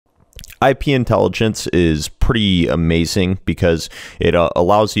IP intelligence is pretty amazing because it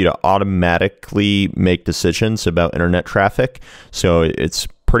allows you to automatically make decisions about internet traffic. So it's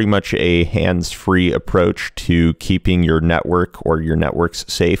pretty much a hands-free approach to keeping your network or your networks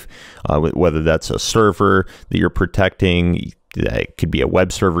safe, whether that's a server that you're protecting. It could be a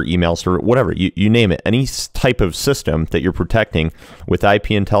web server, email server, whatever, you name it. Any type of system that you're protecting with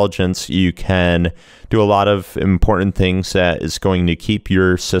IP intelligence, you can do a lot of important things that is going to keep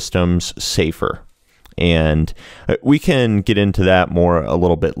your systems safer. And we can get into that more a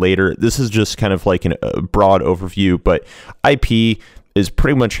little bit later. This is just kind of like a broad overview, but IP is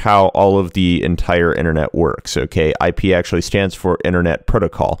pretty much how all of the entire internet works, okay? IP actually stands for Internet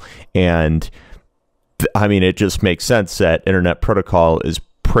Protocol, and I mean, it just makes sense that Internet Protocol is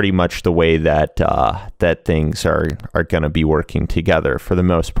pretty much the way that that things are going to be working together for the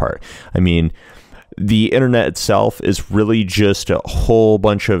most part. I mean, the internet itself is really just a whole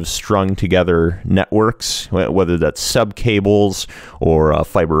bunch of strung together networks, whether that's subcables or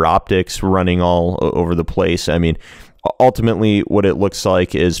fiber optics running all over the place. I mean, ultimately, what it looks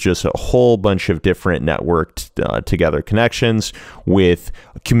like is just a whole bunch of different networked together connections with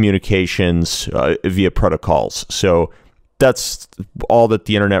communications via protocols. So that's all that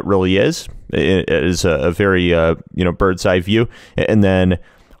the internet really is. It is a very bird's eye view, and then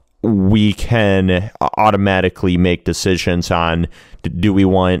we can automatically make decisions on, do we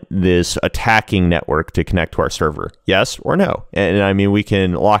want this attacking network to connect to our server? Yes or no? And I mean, we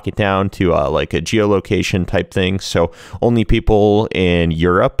can lock it down to like a geolocation type thing. So only people in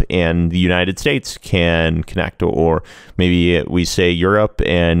Europe and the United States can connect, or maybe we say Europe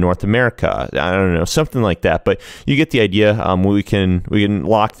and North America. I don't know, something like that. But you get the idea. We can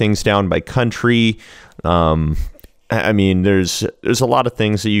lock things down by country. I mean, there's a lot of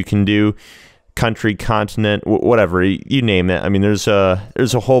things that you can do. Country, continent, whatever, you name it. I mean, there's a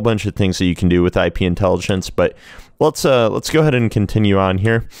whole bunch of things that you can do with IP intelligence. But let's go ahead and continue on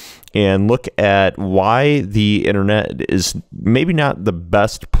here and look at why the internet is maybe not the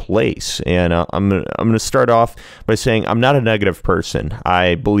best place. And I'm gonna start off by saying I'm not a negative person.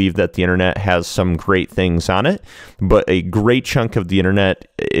 I believe that the internet has some great things on it, but a great chunk of the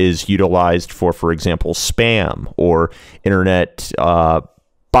internet is utilized for example, spam or internet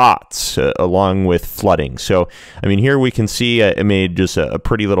bots, along with flooding. So, I mean, here we can see I made just a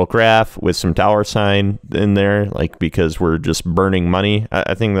pretty little graph with some $sign in there, like, because we're just burning money.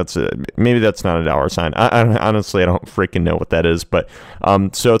 I think that's maybe that's not a $sign. Honestly, I don't freaking know what that is. But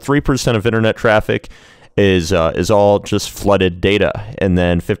so 3% of internet traffic is all just flooded data, and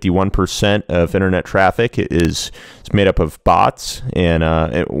then 51% of internet traffic is made up of bots. And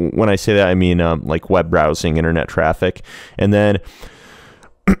when I say that, I mean like web browsing internet traffic, and then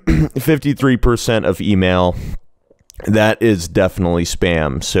 53% of email, that is definitely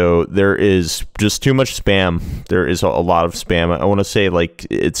spam. So there is just too much spam. There is a lot of spam. I want to say like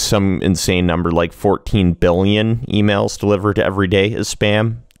it's some insane number, like 14 billion emails delivered every day is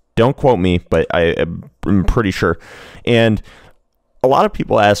spam. Don't quote me, but I'm pretty sure. And a lot of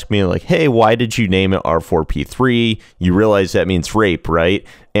people ask me like, hey, why did you name it R4P3? You realize that means rape, right?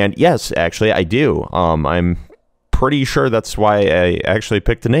 And yes, actually I do. I'm pretty sure that's why I actually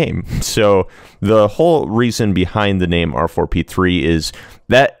picked the name. So the whole reason behind the name R4P3 is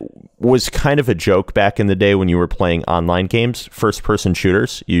that was kind of a joke back in the day when you were playing online games, first-person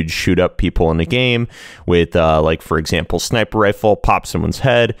shooters. You'd shoot up people in a game with, like, for example, sniper rifle, pop someone's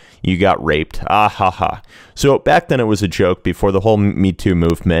head, you got raped. Ah, ha, ha. So back then it was a joke before the whole Me Too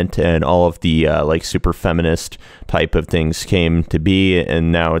movement and all of the, like, super feminist type of things came to be.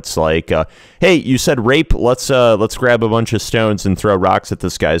 And now it's like, hey, you said rape, let's grab a bunch of stones and throw rocks at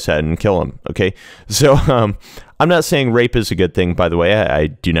this guy's head and kill him, okay? So, I'm not saying rape is a good thing, by the way. I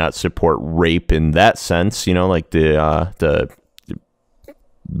do not support rape in that sense, you know, like the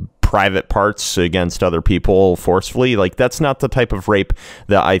private parts against other people forcefully. Like, that's not the type of rape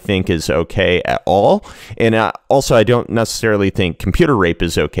that I think is okay at all. And also, I don't necessarily think computer rape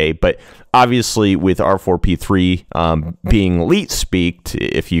is okay, but obviously with R4P3 being leet speaked,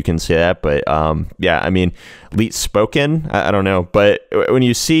 if you can say that, but yeah, I mean, leet spoken, I don't know. But when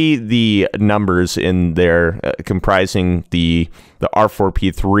you see the numbers in there comprising the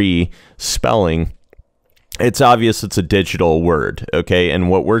R4P3 spelling, it's obvious it's a digital word, okay? And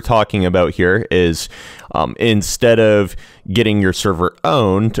what we're talking about here is instead of getting your server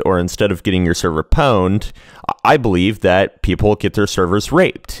owned or instead of getting your server pwned, I believe that people get their servers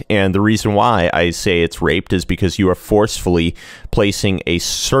raped. And the reason why I say it's raped is because you are forcefully placing a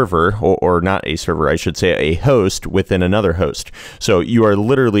server, or not a server, I should say a host within another host. So you are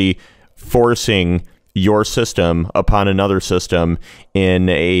literally forcing your system upon another system in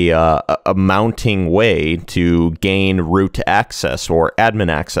a mounting way to gain root access or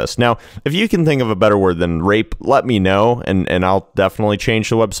admin access. Now, if you can think of a better word than rape, let me know, and I'll definitely change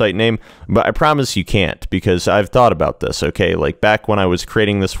the website name, but I promise you can't, because I've thought about this, okay? Like back when I was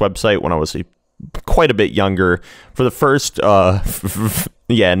creating this website, when I was quite a bit younger, for the first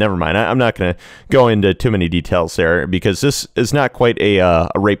yeah, never mind. I'm not going to go into too many details there, because this is not quite a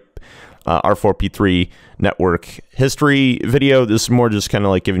rape R4P3 network history video. This is more just kind of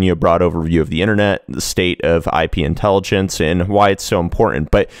like giving you a broad overview of the internet, the state of IP intelligence, and why it's so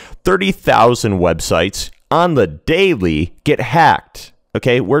important. But 30,000 websites on the daily get hacked.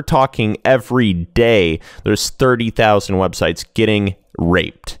 Okay, we're talking every day. There's 30,000 websites getting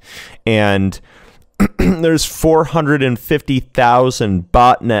raped. And there's 450,000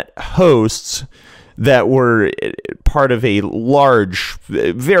 botnet hosts that were part of a large,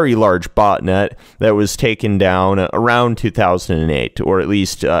 very large botnet that was taken down around 2008, or at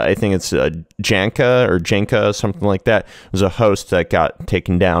least I think it's Jenka, something like that. It was a host that got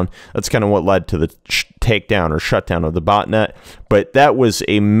taken down. That's kind of what led to the takedown or shutdown of the botnet. But that was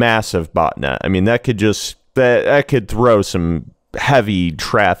a massive botnet. I mean, that could just that could throw some heavy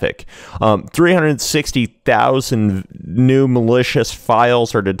traffic. 360,000 new malicious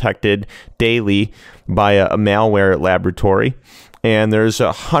files are detected daily by a malware laboratory, and there's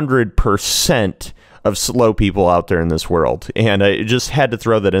 100% of slow people out there in this world. And I just had to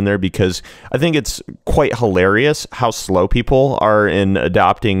throw that in there because I think it's quite hilarious how slow people are in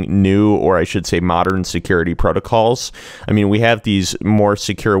adopting new, or I should say modern, security protocols. I mean, we have these more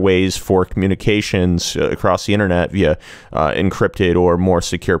secure ways for communications across the internet via encrypted or more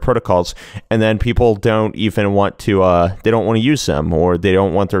secure protocols, and then people don't even want to they don't want to use them, or they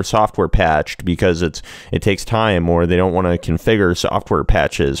don't want their software patched because it takes time, or they don't want to configure software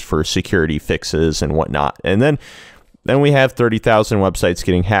patches for security fixes and whatnot. And then we have 30,000 websites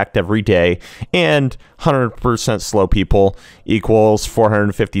getting hacked every day, and 100% slow people equals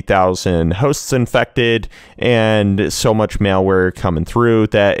 450,000 hosts infected, and so much malware coming through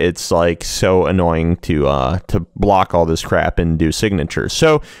that it's like so annoying to block all this crap and do signatures.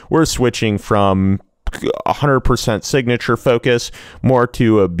 So we're switching from 100% signature focus more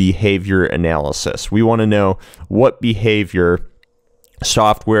to a behavior analysis. We want to know what behavior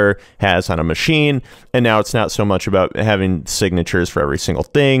software has on a machine, and now it's not so much about having signatures for every single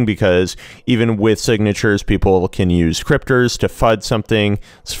thing, because even with signatures, people can use cryptors to FUD something.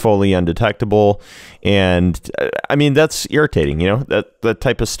 It's fully undetectable, and I mean, that's irritating. You know, that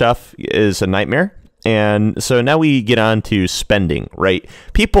type of stuff is a nightmare. And so now we get on to spending, right?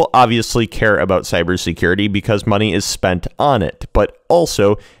 People obviously care about cybersecurity because money is spent on it, but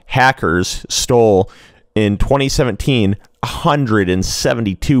also hackers stole in 2017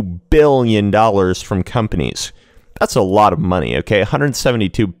 $172 billion from companies. That's a lot of money, okay?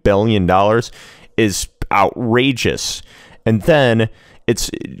 $172 billion is outrageous. And then it's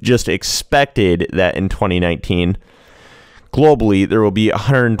just expected that in 2019, globally, there will be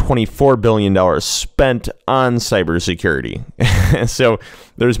 $124 billion spent on cybersecurity. So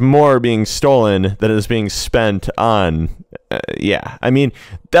there's more being stolen than is being spent on. Yeah, I mean,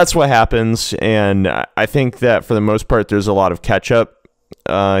 that's what happens. And I think that for the most part, there's a lot of catch up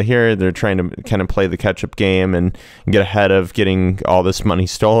here. They're trying to kind of play the catch up game and get ahead of getting all this money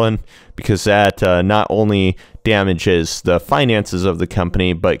stolen, because that not only damages the finances of the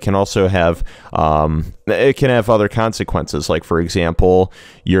company, but can also have it can have other consequences, like, for example,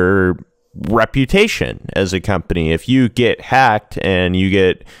 your reputation as a company. If you get hacked and you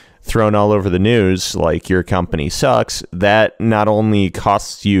get thrown all over the news like your company sucks, that not only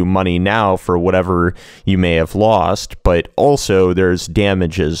costs you money now for whatever you may have lost, but also there's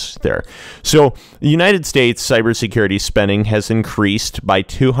damages there. So the United States cybersecurity spending has increased by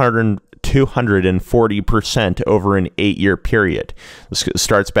 240% over an 8-year period. This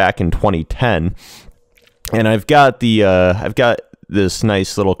starts back in 2010, and I've got this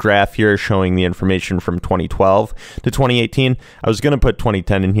nice little graph here showing the information from 2012 to 2018. I was going to put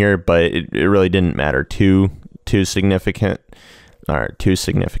 2010 in here, but it really didn't matter too significantly.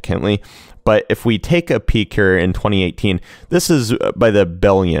 But if we take a peek here in 2018, this is by the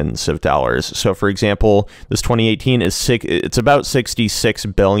billions of dollars. So, for example, this 2018 it's about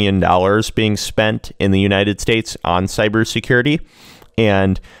 $66 billion being spent in the United States on cybersecurity,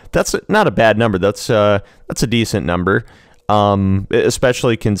 and that's not a bad number. That's a decent number.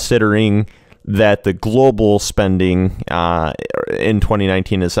 Especially considering that the global spending in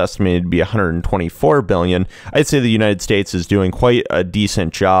 2019 is estimated to be $124 billion. I'd say the United States is doing quite a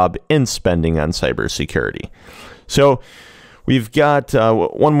decent job in spending on cybersecurity. So We've got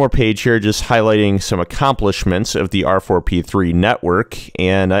one more page here just highlighting some accomplishments of the R4P3 network.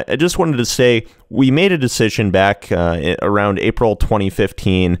 And I just wanted to say we made a decision back around April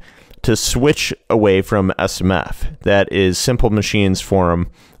 2015 to switch away from SMF, that is Simple Machines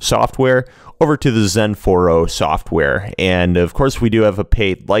Forum software, over to the Zen 4.0 software. And of course, we do have a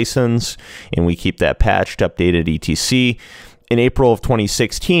paid license, and we keep that patched, updated, etc. In April of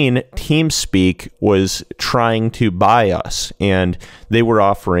 2016, TeamSpeak was trying to buy us, and they were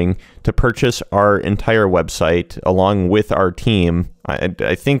offering to purchase our entire website along with our team.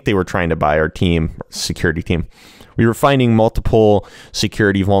 I think they were trying to buy our team, security team. We were finding multiple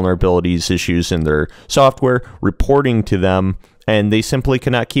security vulnerabilities, issues in their software, reporting to them, and they simply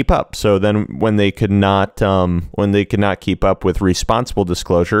could not keep up. So then when they could not keep up with responsible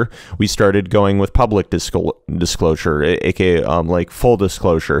disclosure, we started going with public disclosure, aka like full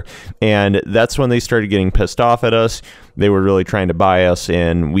disclosure. And that's when they started getting pissed off at us. They were really trying to buy us,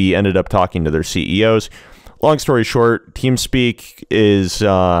 and we ended up talking to their CEOs. Long story short, TeamSpeak is,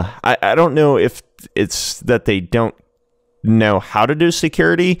 I don't know if it's that they don't know how to do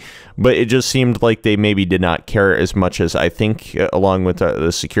security, but it just seemed like they maybe did not care as much as I think, along with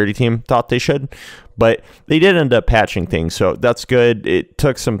the security team, thought they should. But they did end up patching things, so that's good. It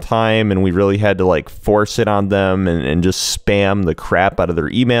took some time, and we really had to like force it on them and just spam the crap out of their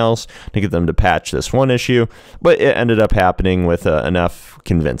emails to get them to patch this one issue, but it ended up happening with enough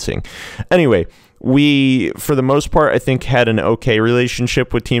convincing. Anyway, we, for the most part, I think had an okay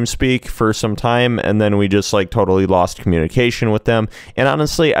relationship with TeamSpeak for some time, and then we just like totally lost communication with them. And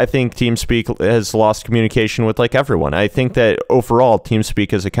honestly, I think TeamSpeak has lost communication with like everyone. I think that overall,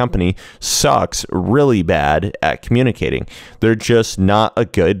 TeamSpeak as a company sucks really bad at communicating. They're just not a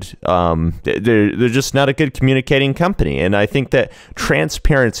good, they're just not a good communicating company. And I think that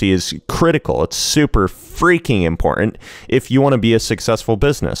transparency is critical. It's super freaking important if you want to be a successful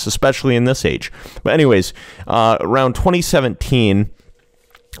business, especially in this age. But anyways, around 2017,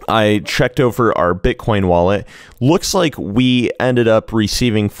 I checked over our Bitcoin wallet. Looks like we ended up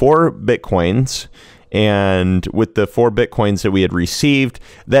receiving 4 Bitcoins. And with the 4 Bitcoins that we had received,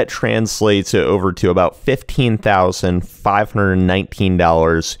 that translates over to about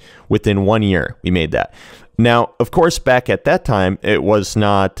 $15,519 within 1 year. We made that. Now, of course, back at that time, it was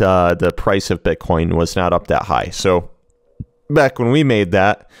not, the price of Bitcoin was not up that high. So back when we made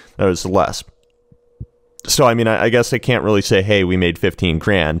that, that was less. So, I mean, I guess I can't really say, hey, we made 15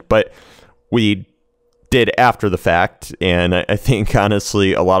 grand, but we did after the fact. And I think,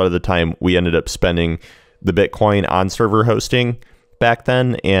 honestly, a lot of the time we ended up spending the Bitcoin on server hosting back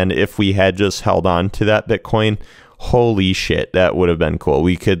then. And if we had just held on to that Bitcoin, holy shit, that would have been cool.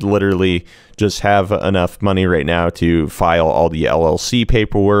 We could literally just have enough money right now to file all the LLC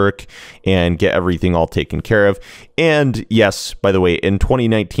paperwork and get everything all taken care of. And yes, by the way, in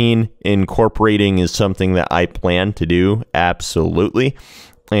 2019, incorporating is something that I plan to do, absolutely.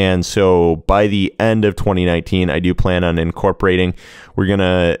 And so by the end of 2019, I do plan on incorporating. We're going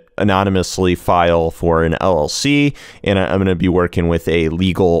to anonymously file for an LLC, and I'm going to be working with a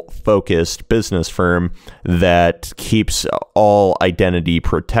legal-focused business firm that keeps all identity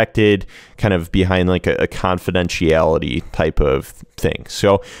protected, kind of behind like a confidentiality type of thing.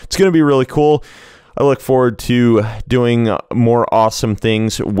 So it's going to be really cool. I look forward to doing more awesome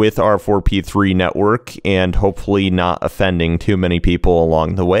things with our R4P3 network and hopefully not offending too many people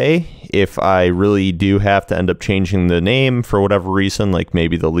along the way. If I really do have to end up changing the name for whatever reason, like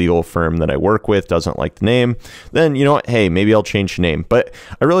maybe the legal firm that I work with doesn't like the name, then you know what? Hey, maybe I'll change the name. But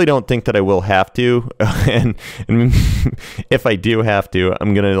I really don't think that I will have to. and if I do have to,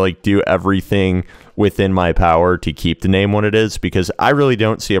 I'm going to like do everything within my power to keep the name what it is, because I really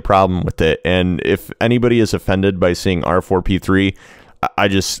don't see a problem with it. And if anybody is offended by seeing R4P3,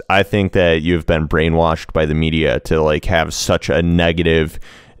 I think that you've been brainwashed by the media to like have such a negative,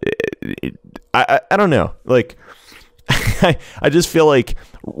 I don't know, like I just feel like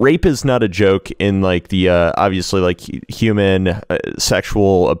rape is not a joke in like the obviously like human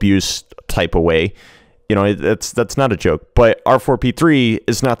sexual abuse type of way. You know, that's not a joke. But R4P3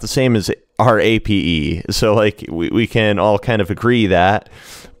 is not the same as RAPE. So like we can all kind of agree that,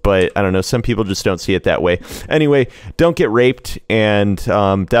 but I don't know, some people just don't see it that way. Anyway, don't get raped, and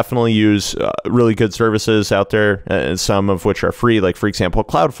definitely use really good services out there, some of which are free. Like, for example,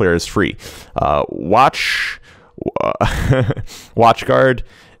 Cloudflare is free. WatchGuard,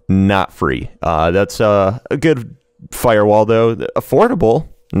 not free. That's a good firewall, though. Affordable,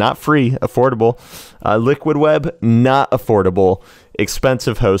 not free, affordable. Liquid Web, not affordable.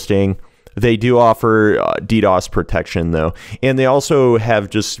 Expensive hosting. They do offer DDoS protection though, and they also have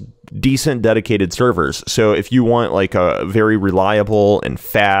just decent dedicated servers. So if you want like a very reliable and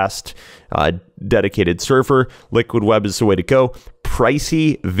fast dedicated server, Liquid Web is the way to go.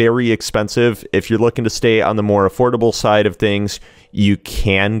 Pricey, very expensive. If you're looking to stay on the more affordable side of things, you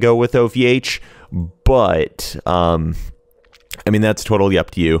can go with OVH, but I mean, that's totally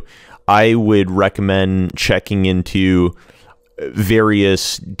up to you. I would recommend checking into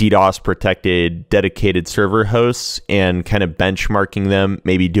various DDoS protected dedicated server hosts and kind of benchmarking them,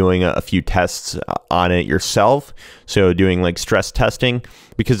 maybe doing a few tests on it yourself. So doing like stress testing,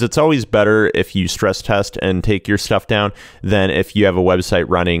 because it's always better if you stress test and take your stuff down than if you have a website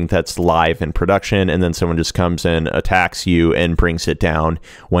running that's live in production and then someone just comes and attacks you and brings it down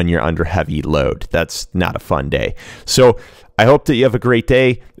when you're under heavy load. That's not a fun day. So I hope that you have a great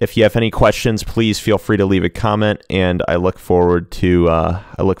day. If you have any questions, please feel free to leave a comment, and I look forward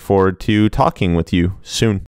to talking with you soon.